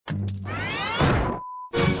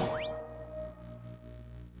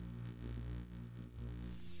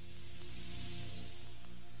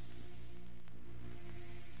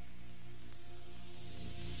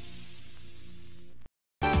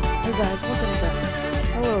guys, welcome back.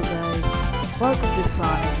 Hello guys, welcome to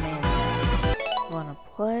Sonic Mania. Wanna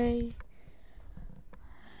play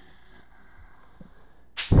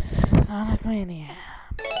Sonic Mania?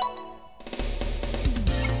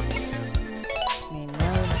 Me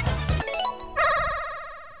nerd.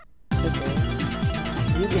 Okay.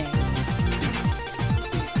 New game.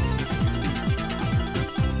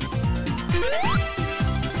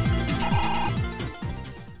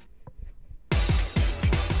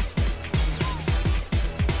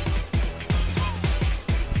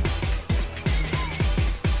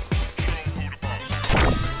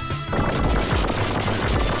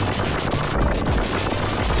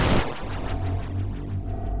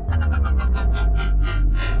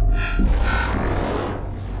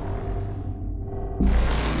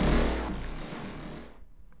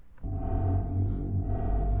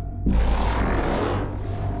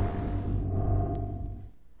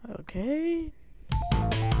 Okay.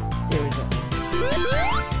 There we go.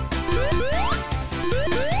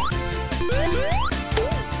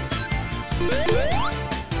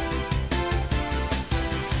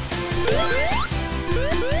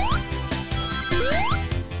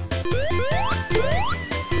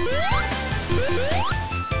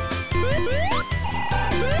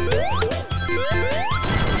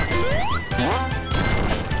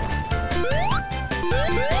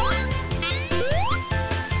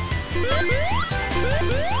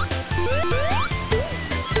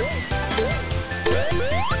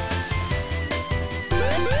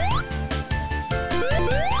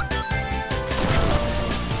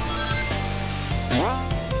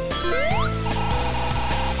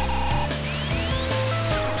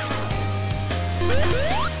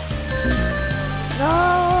 No!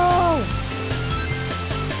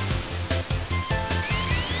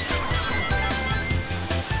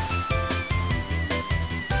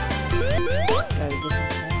 Gotta get some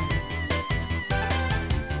coins.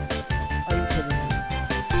 Are you kidding me?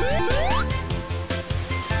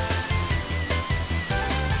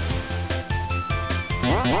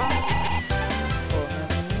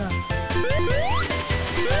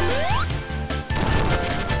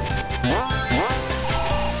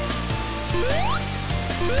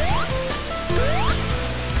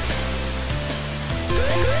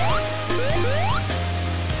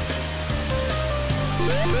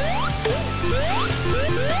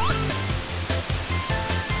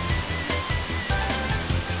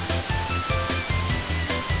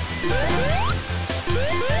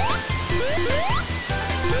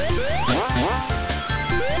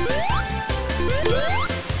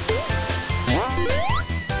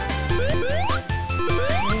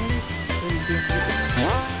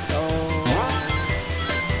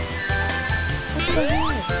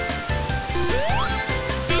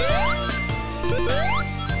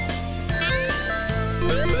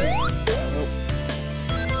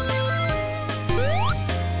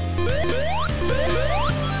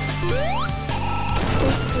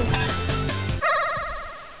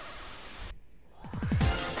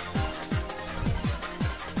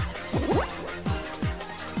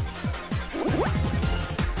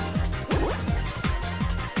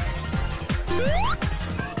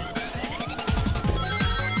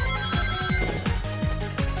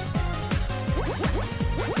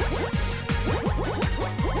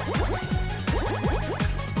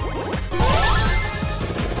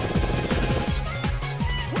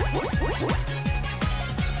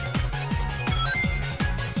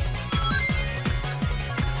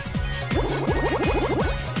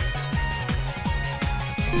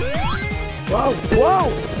 Whoa,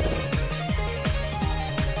 whoa!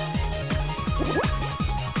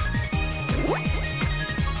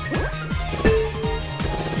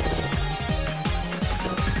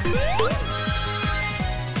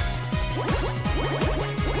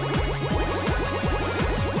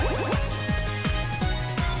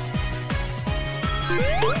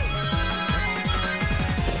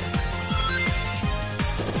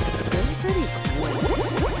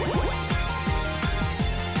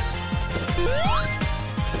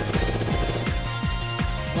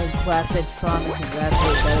 Classic Sonic is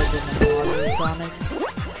actually better than the modern Sonic.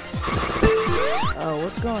 Oh,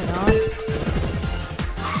 what's going on?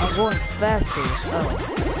 I'm going faster. Oh.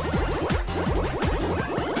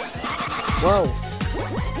 Whoa.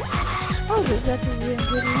 Oh, this is actually getting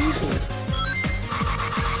pretty easy.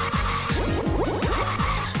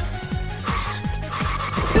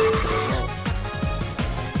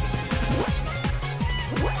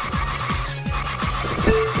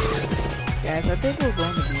 Guys, I think we're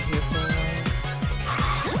going to be here for a while.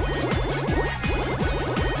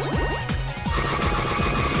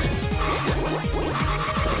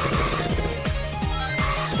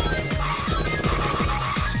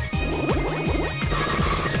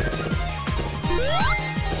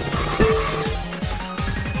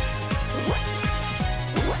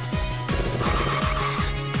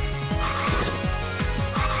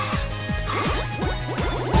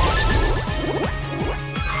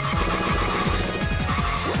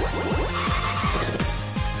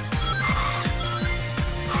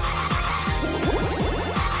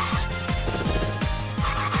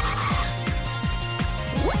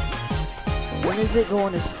 is it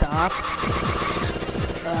going to stop?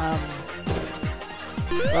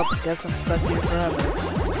 Well, I guess I'm stuck here forever.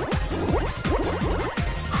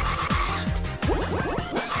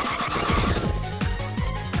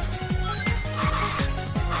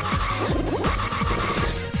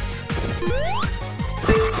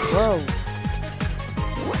 Whoa.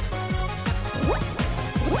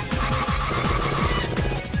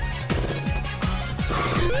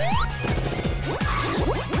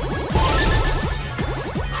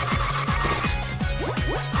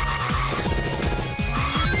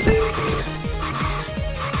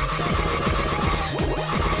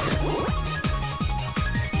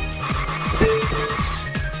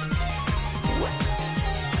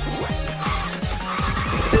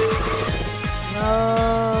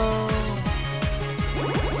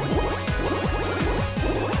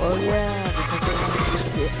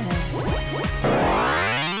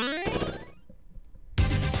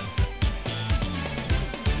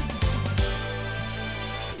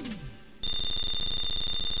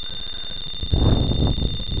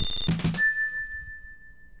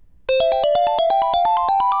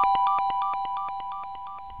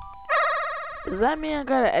 Does that mean I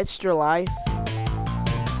got an extra life?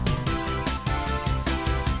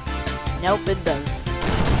 Nope, it doesn't.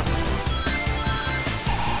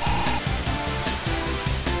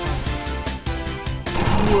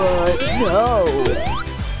 What? No!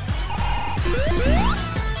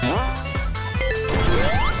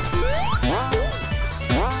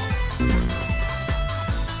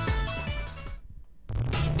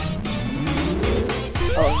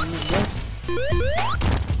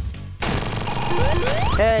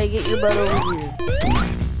 Hey, get your butt over here.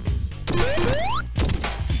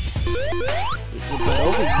 Get your butt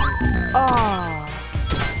over here. Ah!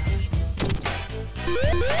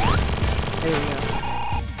 There we go.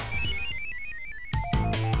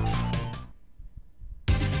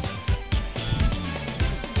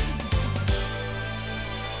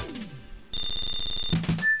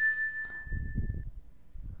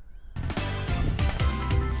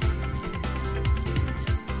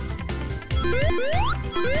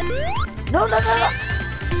 No, no, no, no!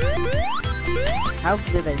 How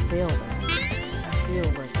did I fail that? I feel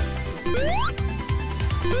like...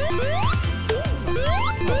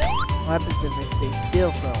 What happens if I stay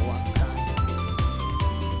still for a long time?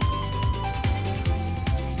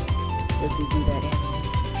 Does he do that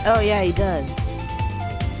anyway? Oh yeah, he does.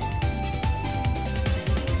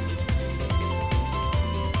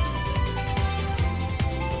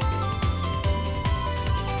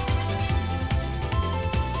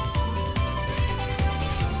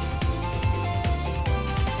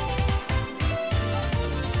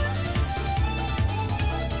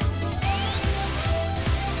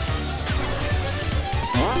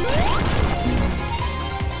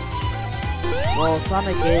 Well,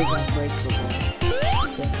 Sonic is unbreakable.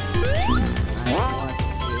 So, I don't want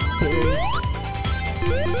to.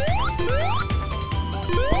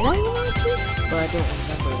 Did I watch it? But I don't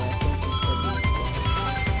remember that.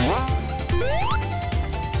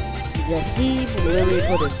 Yes, he literally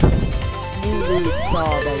put his... You really saw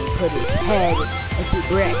that he put his head into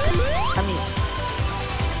bricks. I mean...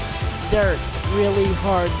 dirt. Really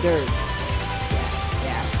hard dirt.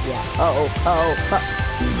 Yeah. Uh-oh.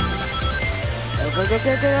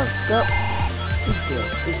 Go.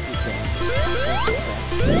 Just keep going.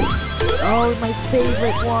 Oh, my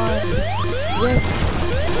favorite one. Yes.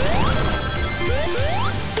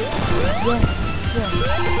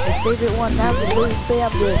 My favorite one. Now the blue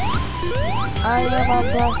spam this. I am on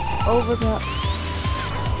top. Over top.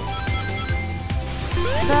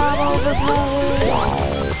 Now I'm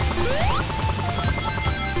overpowered.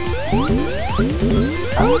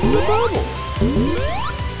 Oh, it's the bubble.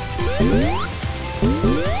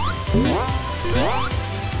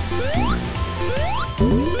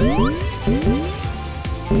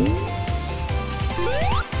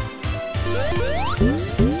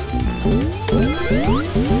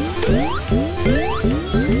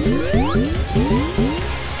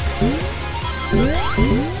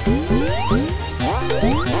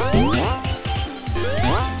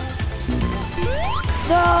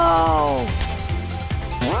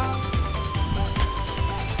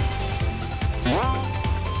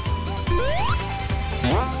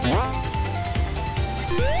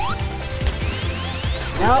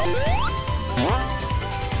 Nope.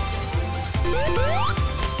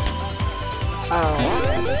 Oh,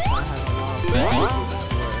 yeah, that's not how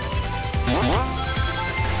long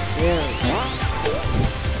Really?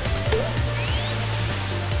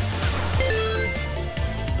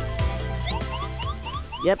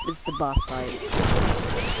 Yep, it's the boss fight.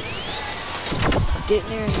 Get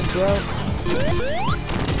near me, bro.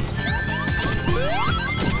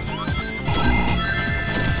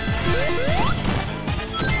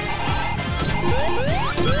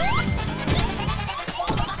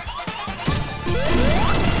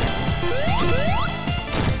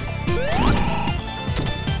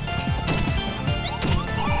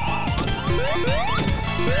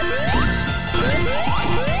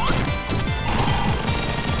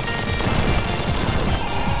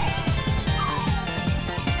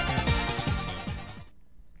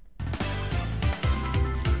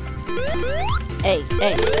 Hey,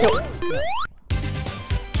 hey, no.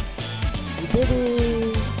 We did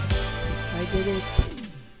it. I did it.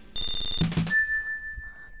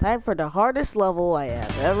 Time for the hardest level I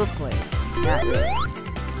have ever played. Not really.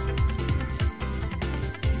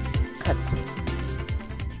 Cutscene.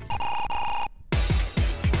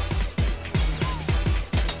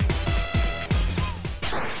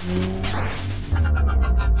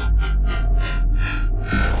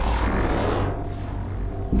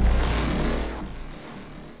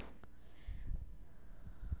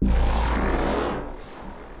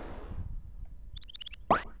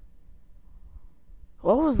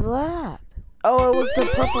 What was that? Oh, it was the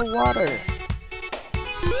purple water.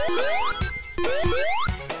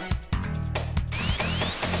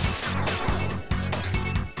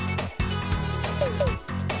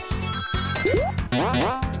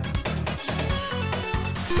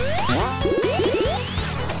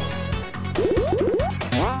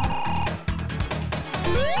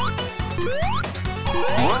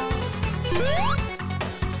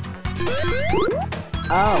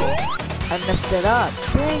 Oh, I messed it up.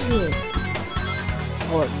 Dang it.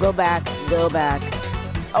 Oh, go back, go back.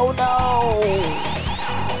 Oh no!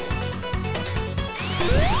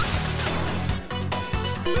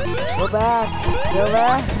 Go back, go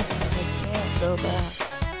back. I can't go back.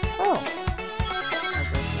 Oh.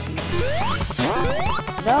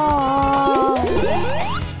 No!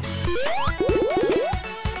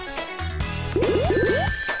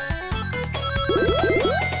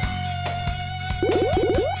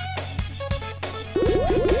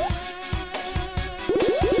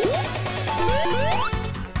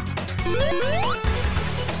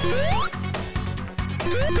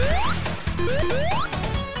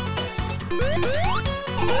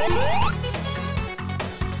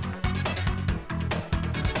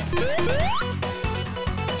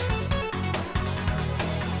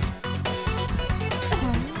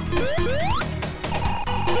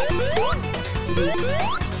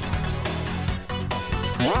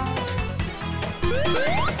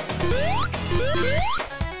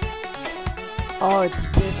 Oh, it's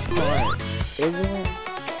this part, isn't it?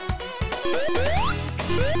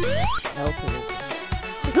 Okay.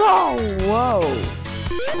 Oh, whoa!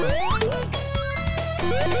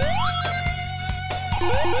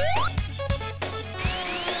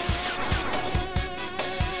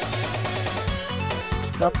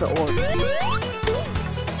 Drop the orb.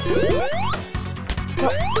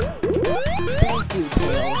 Oh. Thank you,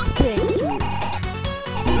 Tails. Thank you.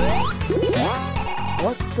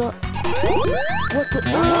 What the? What the?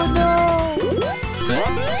 Oh no!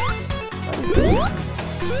 What is this? I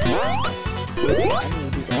need to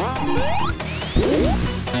do that.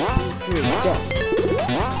 Here we go.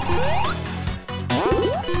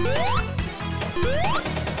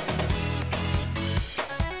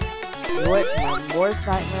 What? My worst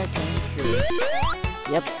nightmare came true.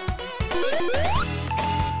 Yep.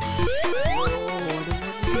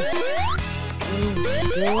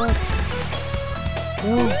 Go up.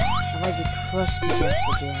 No, I might get crushed to death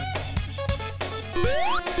again.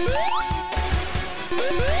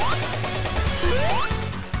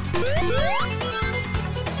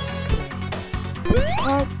 This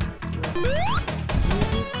part is where I need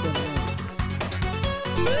it the most.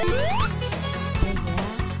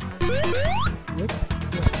 And with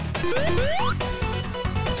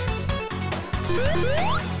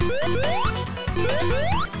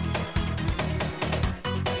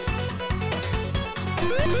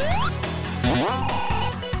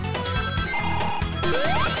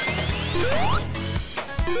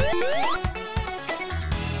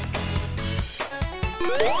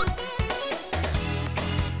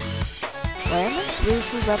am I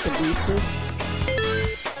seriously about to beat this?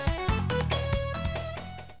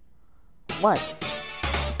 What?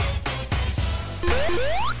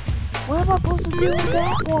 What am I supposed to do with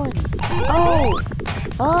that one? Oh!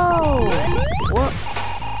 Oh! What?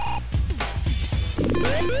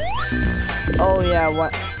 Oh yeah,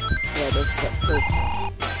 what? Yeah, that's the first one.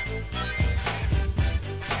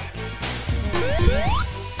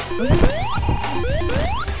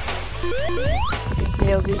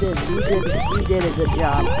 Tails, you did a good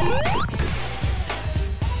job.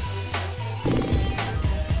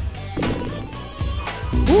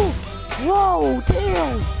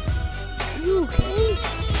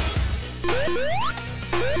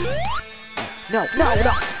 No, no,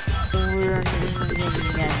 no!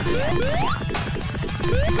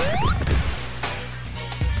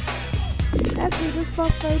 Actually, this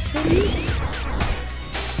boss fight is pretty easy.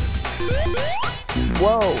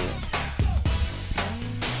 Whoa!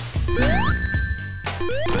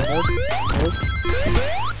 Nope, nope.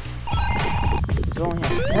 This only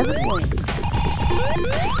has 7 wings.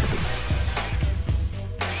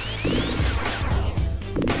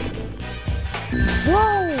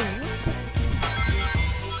 Whoa!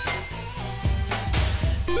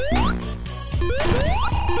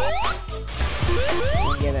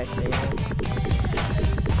 Yeah, that's it.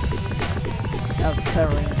 I was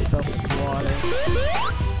covering myself in water.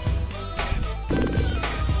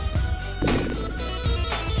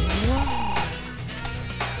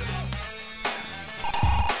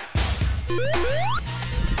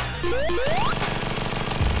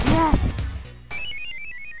 Yes!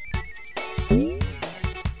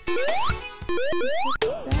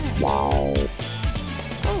 Wow.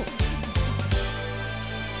 Oh.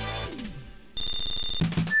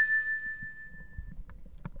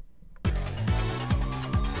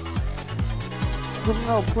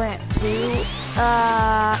 Criminal plant 2. I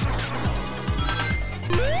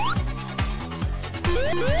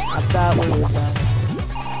thought we were done.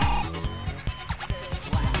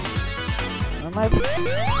 Am I?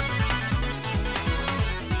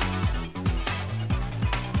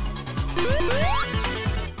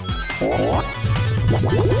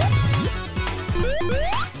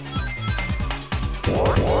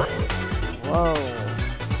 Whoa.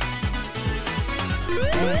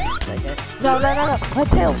 No, no, no, no. My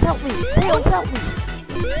tails, help me. Tails, help me.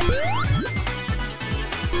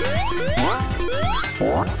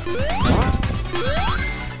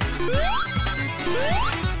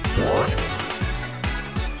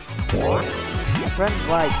 My friend's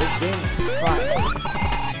right, this game is fun.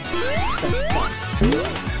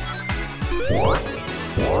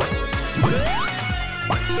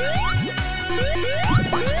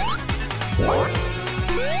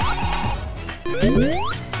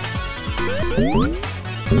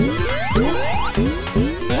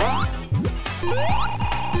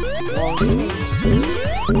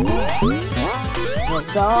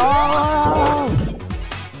 Go!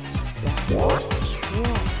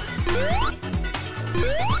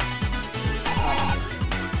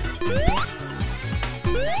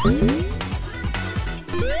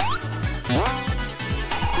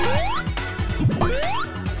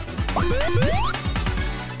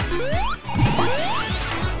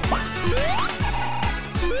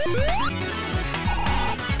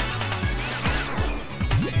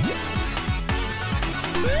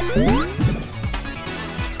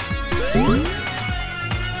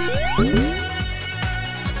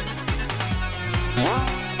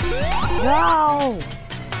 No!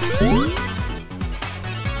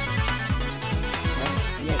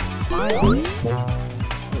 Yes, finally. Wait,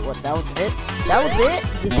 what? That was it? That was it?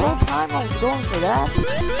 This whole time I was going for that?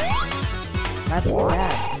 That's so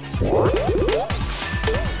bad.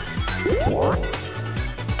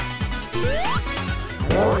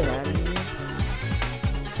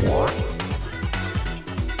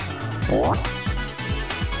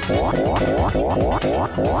 I love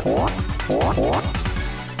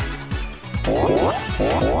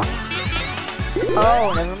it,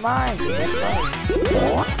 oh, never mind. That's right.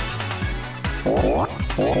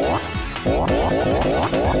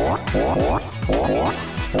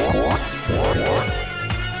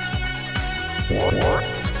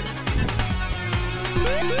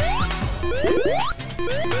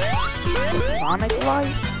 Sonic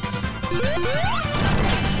light?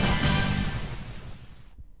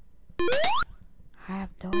 I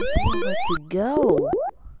have no idea where to go.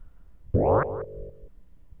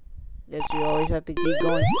 Guess you always have to keep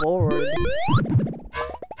going forward.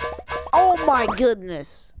 Oh my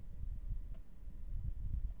goodness!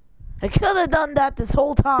 I could have done that this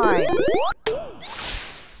whole time!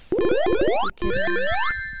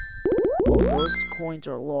 Oh, those coins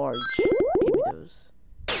are large. Give me those.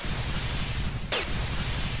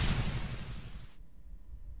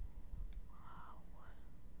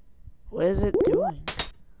 What is it doing?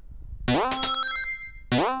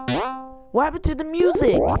 What happened to the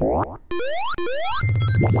music? Whoa!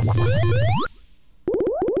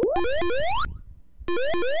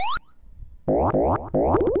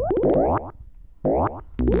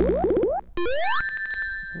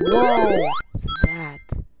 What's that?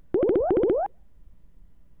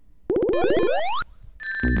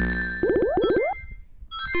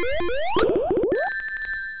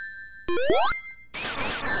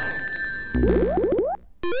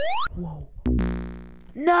 Whoa.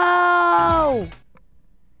 No!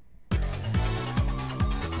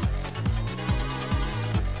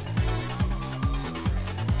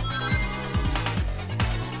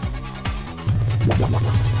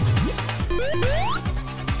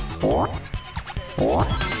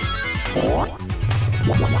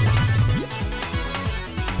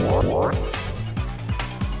 No,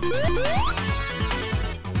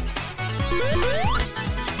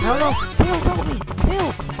 no, Tails, help me!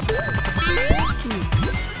 Tails! Thank you!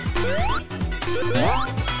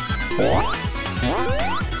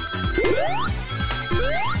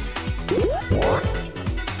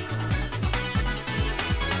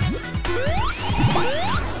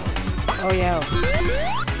 Oh yeah.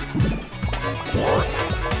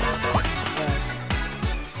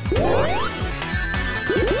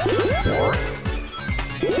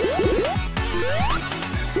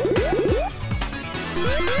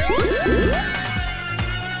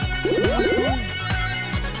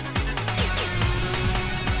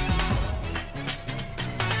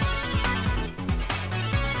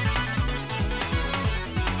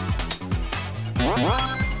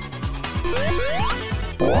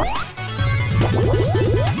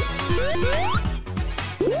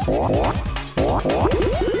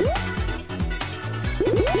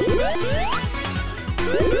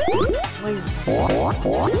 Wait.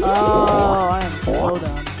 Oh, I am so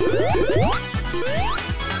dumb.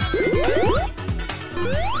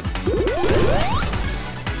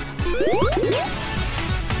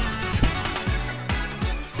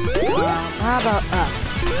 How about up?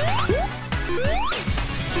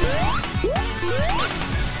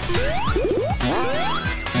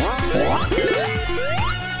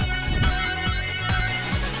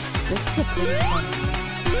 This is a pretty fun game.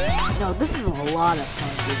 No, this is a lot of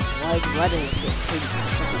fun game. Like, let it get pretty fun.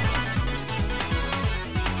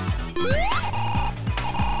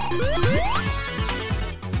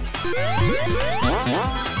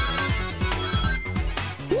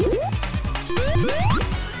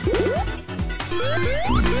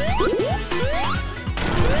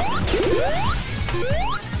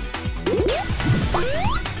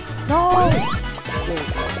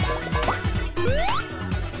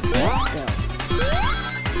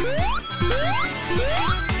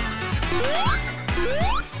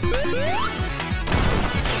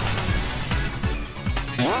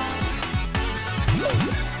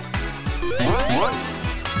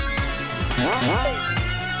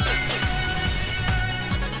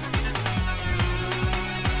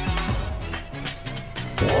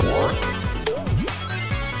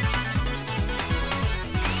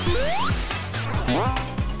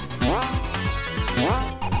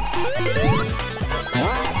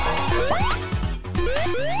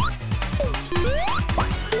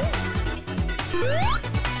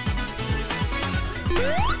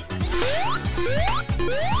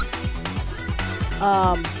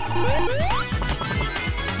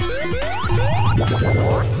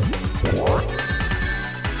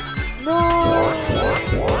 No!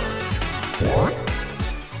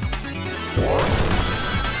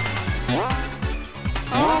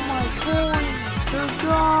 Oh my coins, they're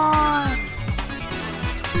gone!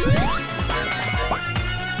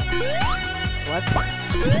 What?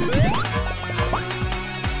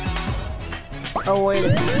 Oh wait a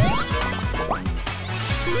minute.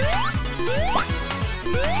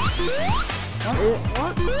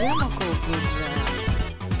 What chemicals is that?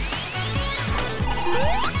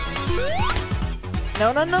 No,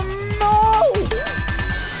 no, no, no!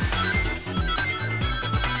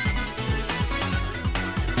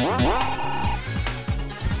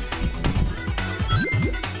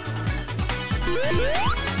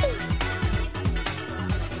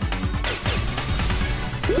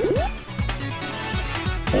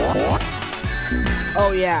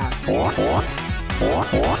 Oh yeah.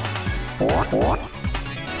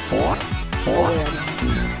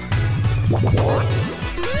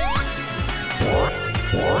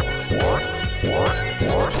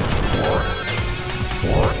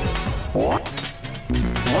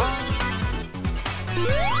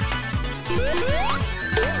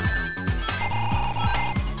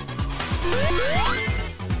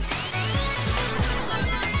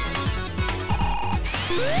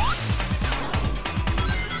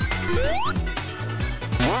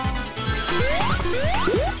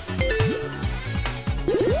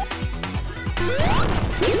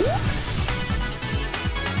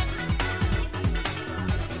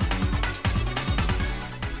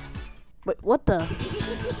 Wait, what the?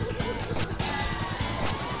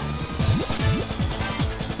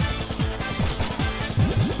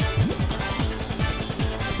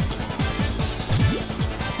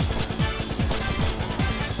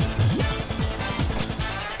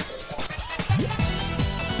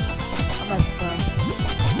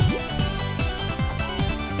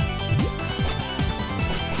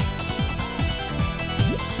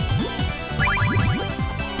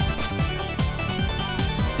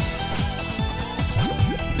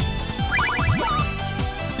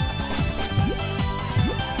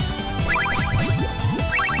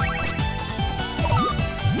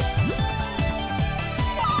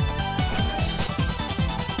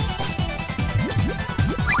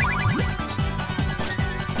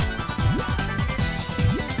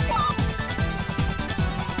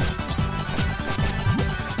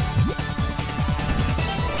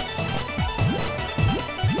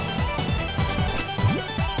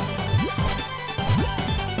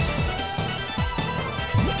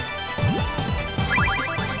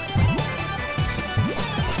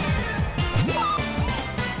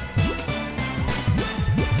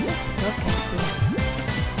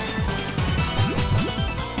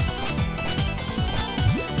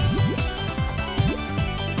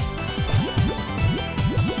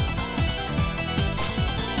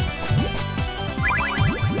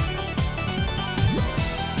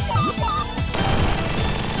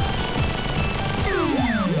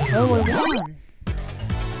 Oh, I won!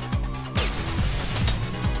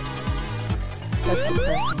 That's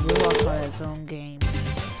depressing. You lost on his own game.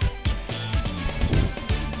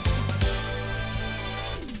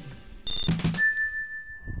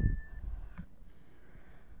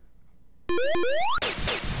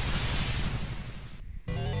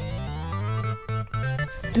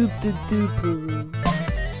 Stupid duper.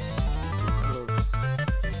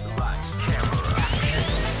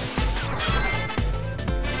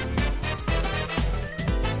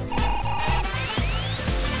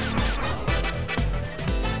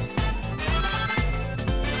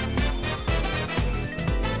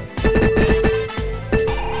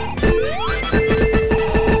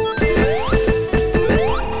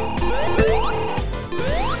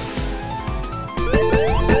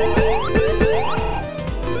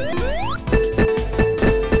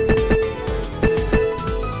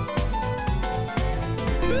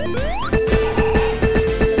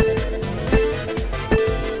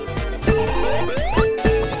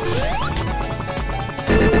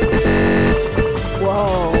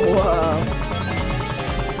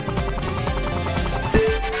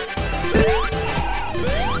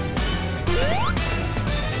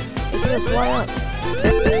 Fly up.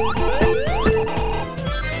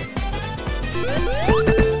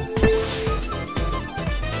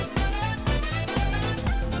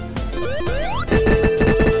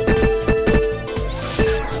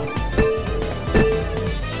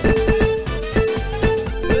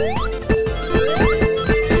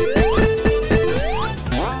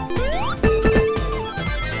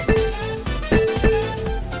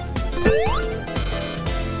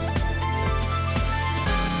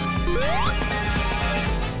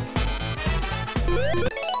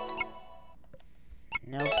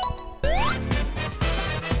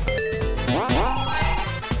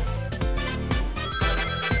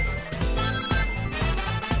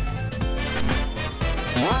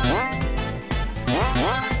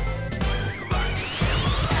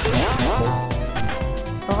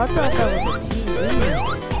 Oh, I thought that was a TV.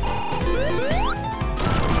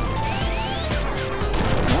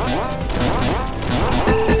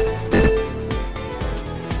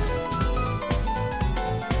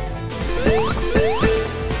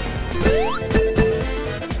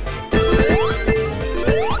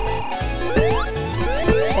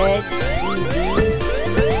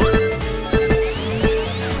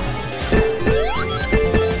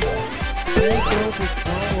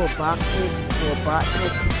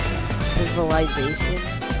 Robotnik civilization.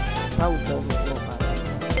 Probably build a robot.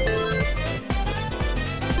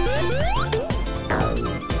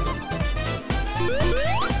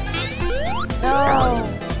 No!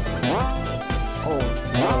 Oh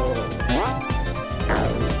no!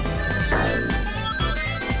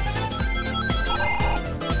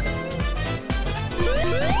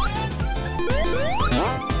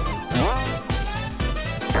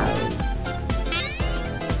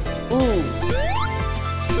 Ooh!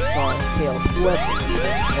 Soinc kills weapon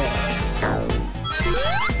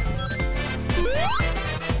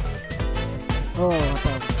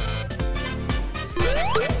Oh,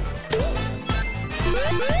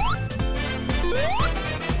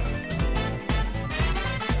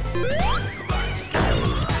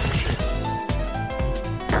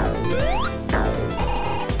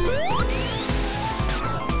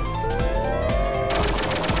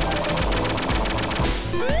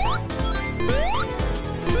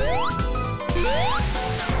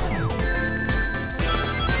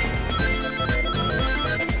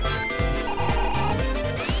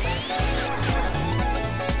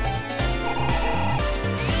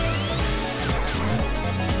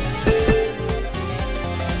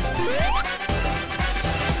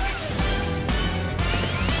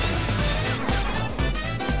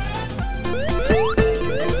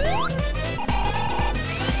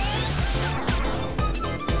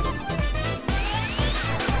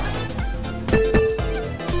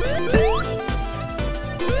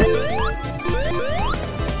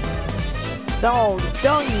 No,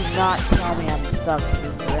 don't you not tell me I'm stuck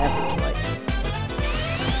here forever, like.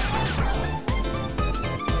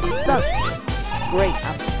 I'm stuck. Great,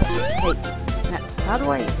 I'm stuck. Hey, how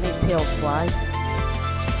do I make tails fly?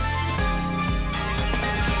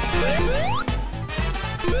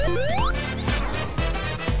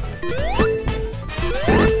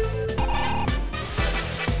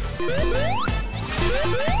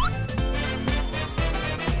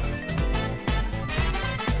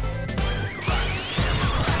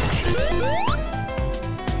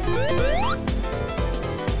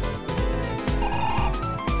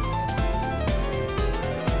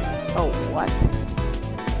 Oh, what?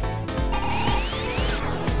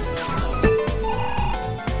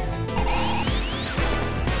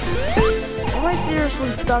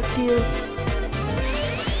 seriously stuck here?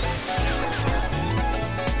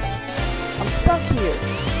 I'm stuck here.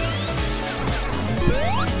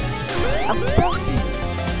 I'm stuck here.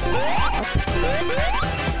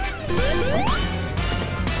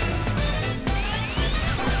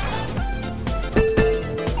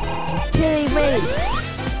 Kidding me?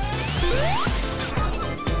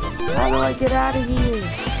 How do I get out of here?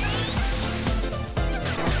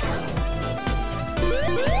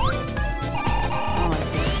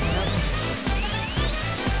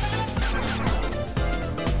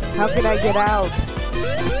 How can I get out?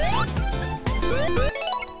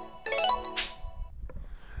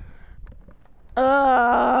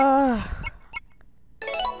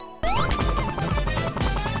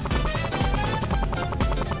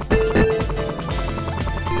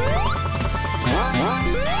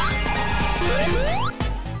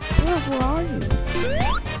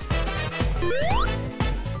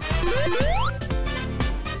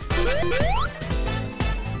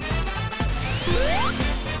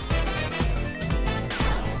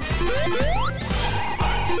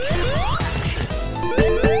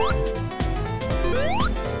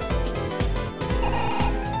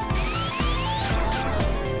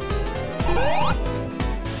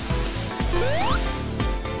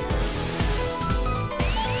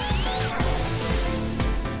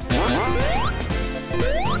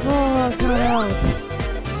 Where are you?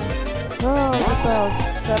 Oh, I thought I was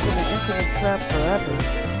trapped in an infinite trap forever.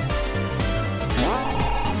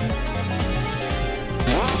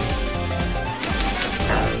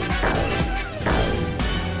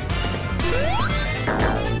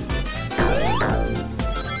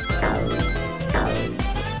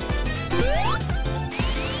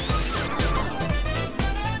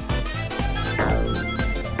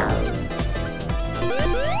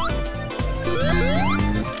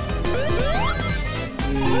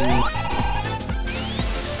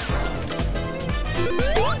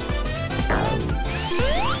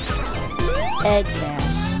 Eggman.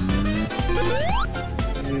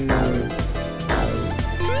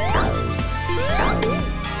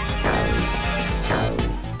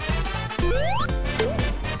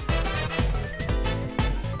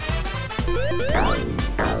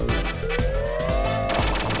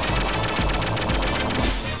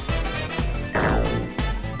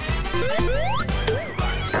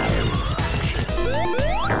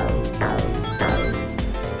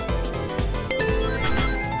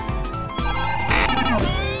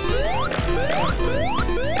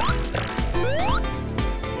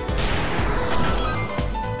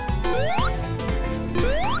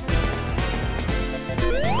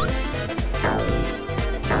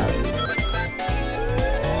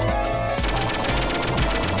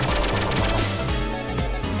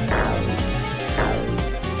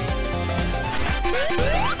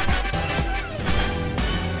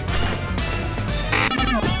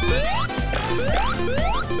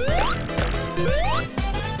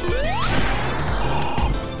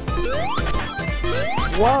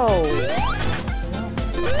 Whoa!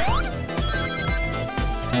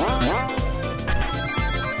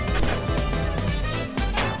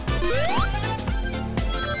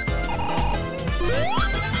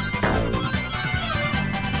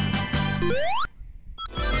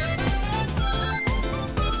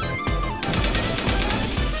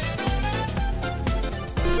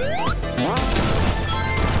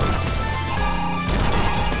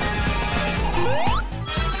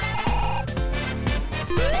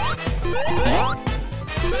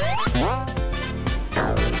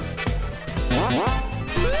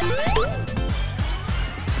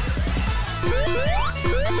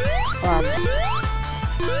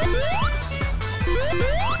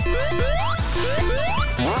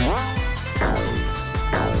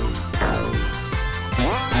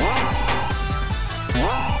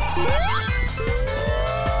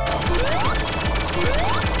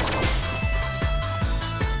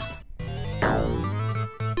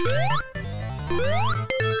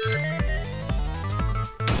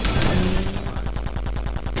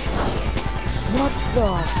 What the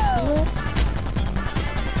flip?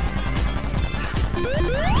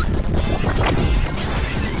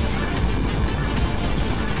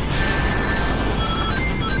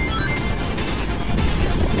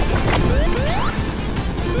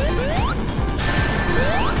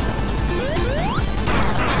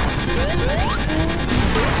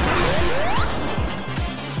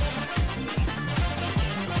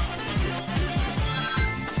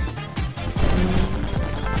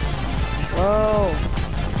 Whoa.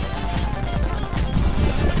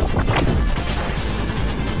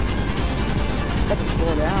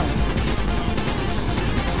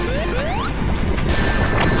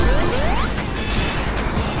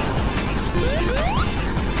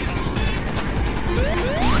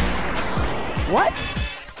 What?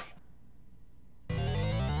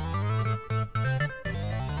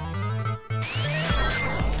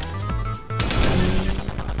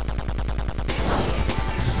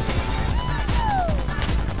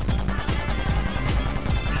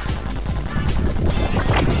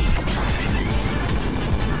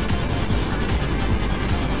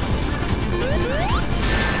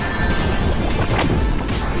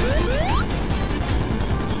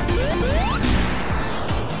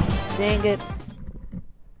 Dang it.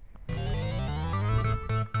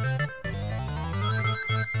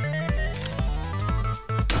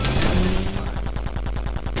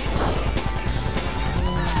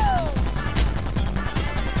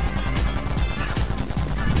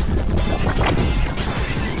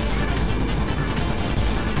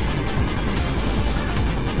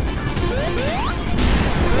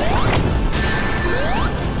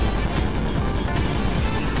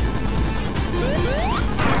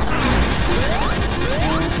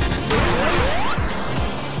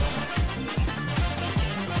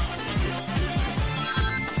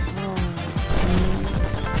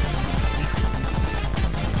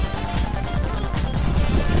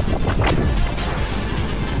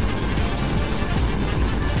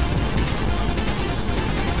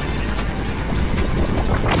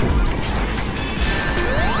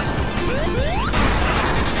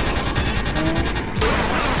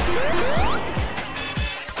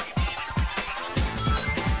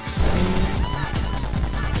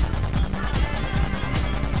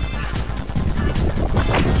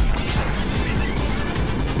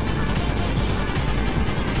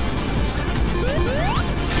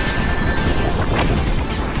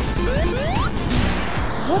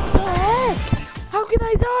 What the heck? How can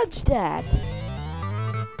I dodge that?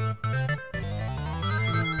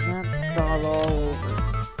 Not stall all over.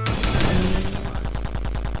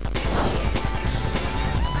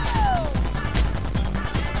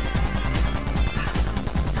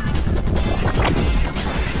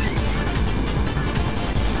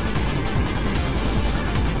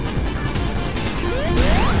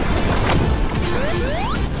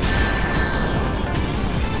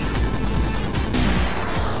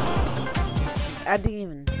 I didn't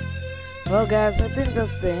even. Well guys, I think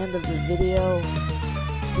that's the end of the video.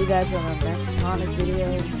 See you guys on the next Sonic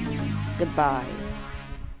video. Goodbye.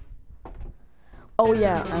 Oh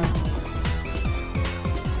yeah,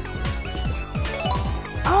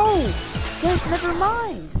 oh! Guys, never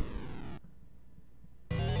mind!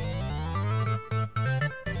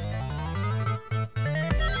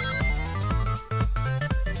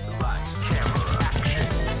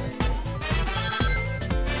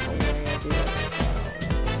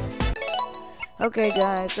 Okay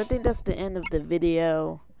guys, I think that's the end of the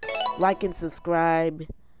video. Like and subscribe.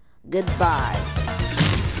 Goodbye.